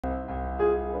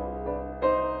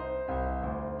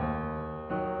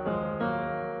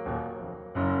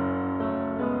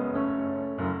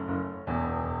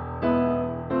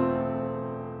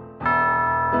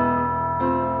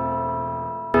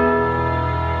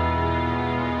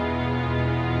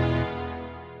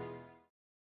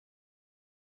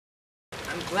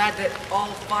glad that all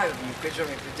 5 of you could join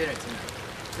me for dinner tonight.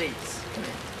 Please, come in.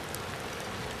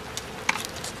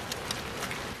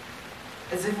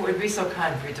 As if it would be so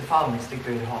kind for you to follow me to the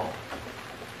Great Hall.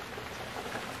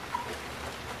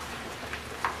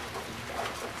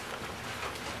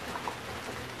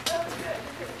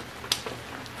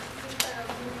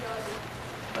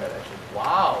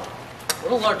 Wow,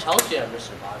 what a large house you have,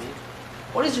 Mr. Bobby.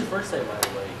 What is your first name, by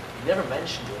the way? You never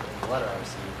mentioned it in the letter I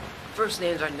received. First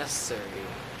names aren't necessary.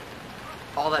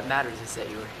 All that matters is that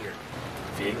you are here.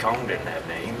 Viet Cong didn't have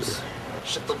names.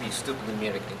 Shut up, you stupid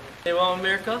American. Hey, well,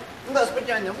 America? Names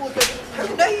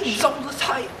on the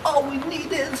site, all we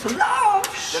need is love.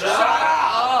 Shut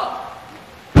up!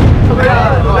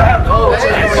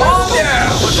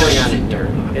 What's going on in dirt?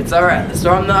 It's alright. The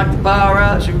storm knocked the power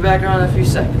out. She'll be back around in a few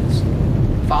seconds.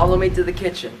 Follow me to the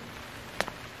kitchen.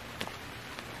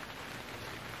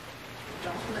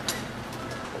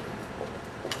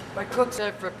 My cooks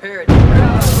have prepared.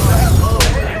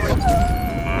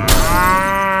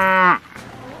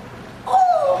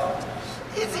 Oh,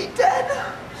 is he dead?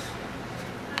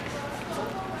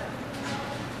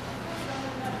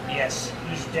 Yes,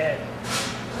 he's dead.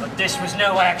 But this was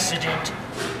no accident.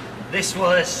 This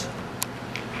was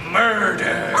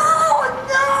murder. Oh,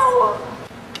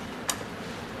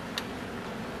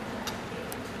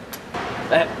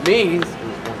 That means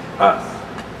Us.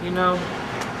 You know,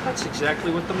 that's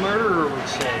exactly what the murderer would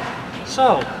say.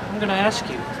 So, I'm gonna ask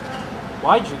you,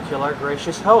 why'd you kill our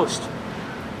gracious host?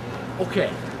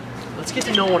 okay, let's get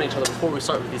to know each other before we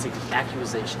start with these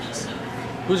accusations.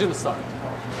 Who's gonna start?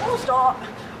 no. I'll start.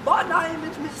 My name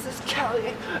is Mrs.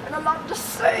 Kelly, and I love to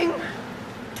sing.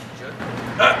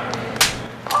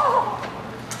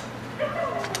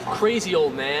 Crazy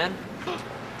old man.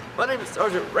 My name is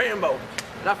Sergeant Rambo,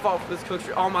 and I fought for this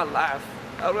country all my life.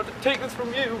 I don't have to take this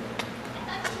from you.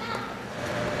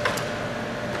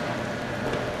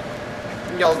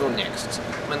 Y'all go next.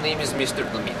 My name is Mr.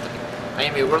 Dimitri. I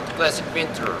am a world-class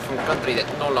adventurer from a country that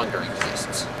no longer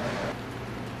exists.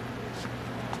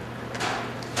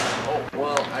 Oh,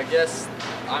 well, I guess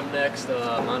I'm next.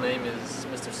 My name is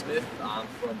Mr. Smith. I'm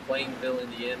from Plainville,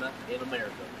 Indiana, in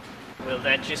America. Well,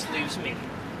 that just leaves me.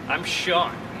 I'm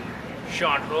Sean.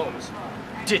 Sean Holmes.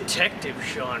 Detective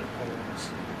Sean Holmes.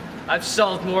 I've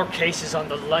solved more cases on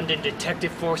the London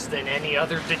Detective Force than any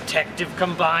other detective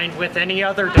combined with any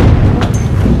other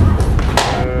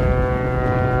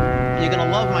You're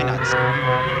gonna love my nuts.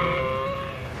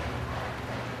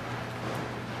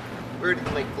 Where did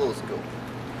my clothes go?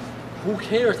 Who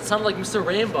cares? It sounded like Mr.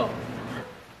 Rambo.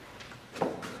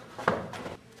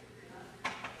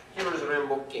 Here's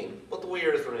Rambo King. But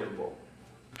where is Rambo?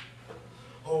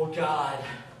 Oh, God.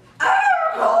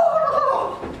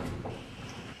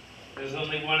 There's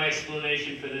only one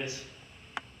explanation for this.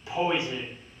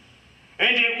 Poison.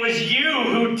 And it was you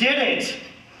who did it!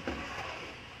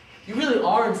 You really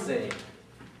are insane.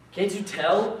 Can't you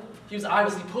tell? He was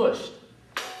obviously pushed.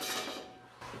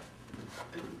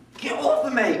 Get off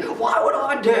of me! Why would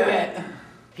I do it?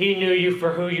 He knew you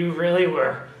for who you really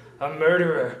were. A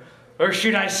murderer. Or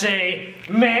should I say,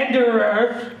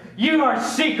 manderer? You are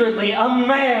secretly a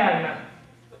man!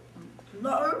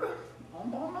 No,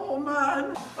 I'm not a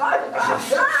man.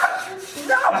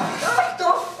 No!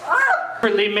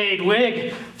 Expertly made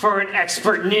wig for an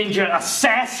expert ninja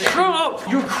assassin. Oh,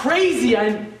 you're crazy.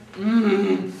 I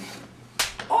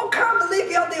can't believe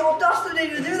you had the audacity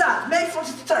to do that. Make such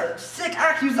sick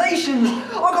accusations.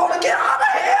 I'm gonna get out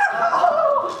of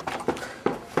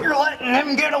here. You're letting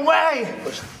him get away!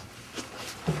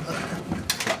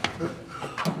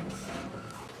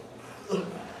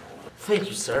 Thank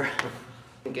you, sir.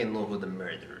 I think I know who the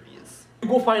murderer is. You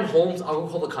go find Holmes, I'll go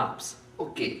call the cops.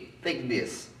 Okay, take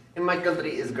this. In my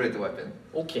country is a great weapon.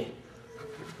 Okay.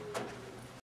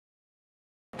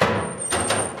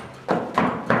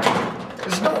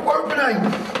 There's no opening.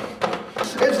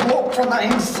 It's locked from the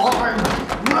inside.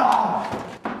 No.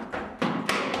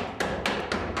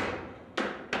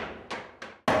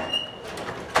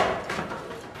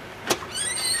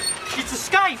 She's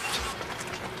escaped!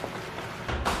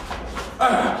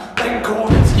 Thank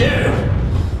God it's you.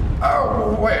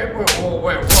 Oh, wait, what are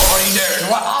you doing?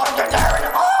 What are you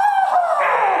doing? Oh!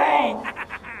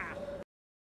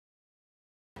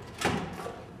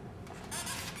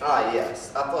 Ah,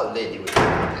 yes. I thought lady would be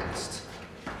next.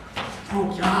 Oh,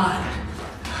 God.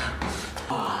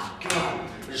 Oh, God.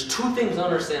 There's two things I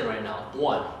understand right now.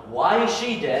 One, why is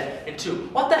she dead? And two,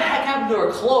 what the heck happened to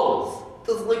her clothes?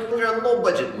 This is like when you're a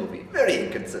low-budget movie. Very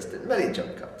inconsistent. Many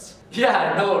jump cuts.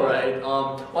 Yeah, I know, right?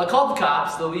 Well, I called the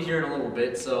cops. They'll be here in a little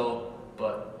bit, so...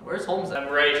 But where's Holmes at? I'm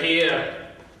right here.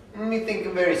 Me think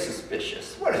very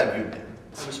suspicious. Where have you been?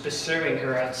 I was serving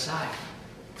her outside.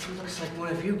 It looks like one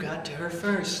of you got to her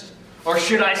first. Or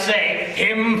should I say,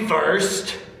 him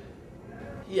first?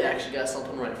 He actually got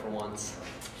something right for once.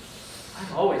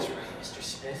 I'm always right, Mr.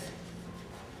 Smith.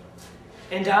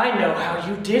 And I know how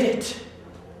you did it.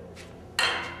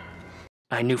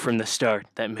 I knew from the start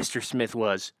that Mr. Smith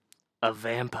was a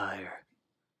vampire.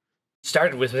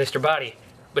 Started with Mr. Body,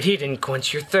 but he didn't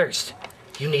quench your thirst.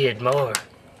 You needed more.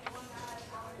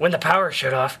 When the power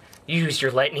shut off, you used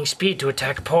your lightning speed to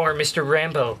attack poor Mr.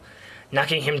 Rambo,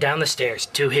 knocking him down the stairs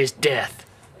to his death.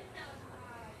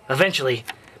 Eventually,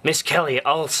 Miss Kelly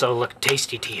also looked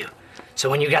tasty to you, so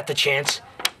when you got the chance,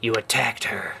 you attacked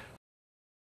her.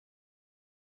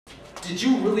 Did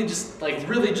you really just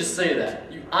say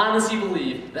that? You honestly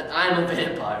believe that I'm a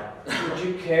vampire? Would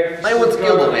you care if I once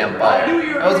killed a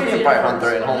vampire. I was a vampire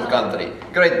hunter in home country.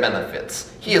 Great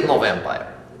benefits. He is no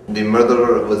vampire. The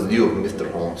murderer was you,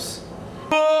 Mr. Holmes.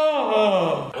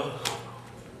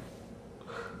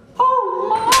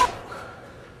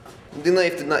 The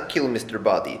knife did not kill Mr.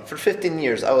 Body. For 15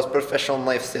 years I was professional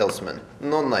knife salesman.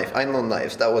 No knife, I know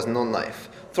knives, that was no knife.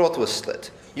 Throat was slit.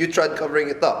 You tried covering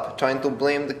it up, trying to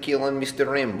blame the kill on Mr.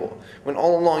 Rambo, when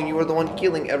all along you were the one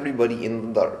killing everybody in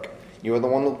the dark. You were the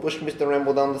one who pushed Mr.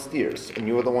 Rambo down the stairs, and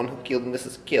you were the one who killed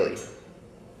Mrs. Kelly.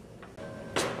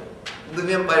 The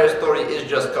vampire story is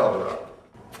just cover-up.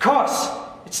 Of course!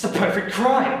 It's the perfect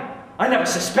crime! I never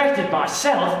suspected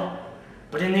myself!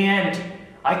 But in the end,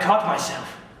 I caught myself.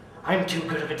 I'm too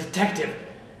good of a detective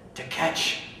to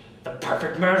catch the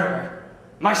perfect murderer.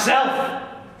 Myself!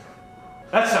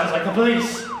 That sounds like the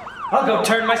police. I'll go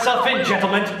turn myself in,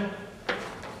 gentlemen.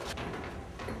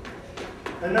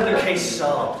 Another case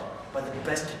solved by the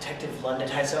best detective London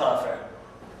has to offer.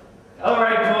 All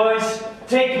right, boys,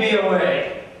 take me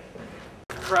away.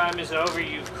 Crime is over,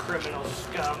 you criminal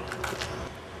scum.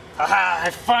 Aha, I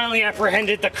finally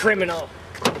apprehended the criminal.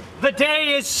 The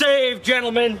day is saved,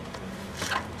 gentlemen.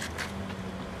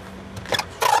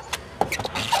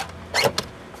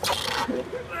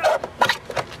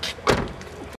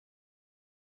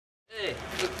 Hey,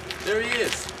 look, there he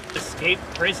is. Escape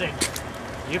prison.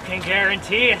 You can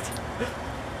guarantee it.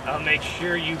 I'll make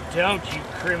sure you don't, you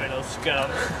criminal scum.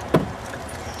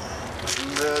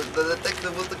 The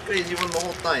detective was the crazy one the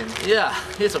whole time. Yeah,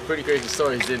 he had some pretty crazy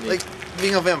stories, didn't he? Like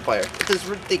being a vampire. It is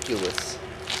ridiculous.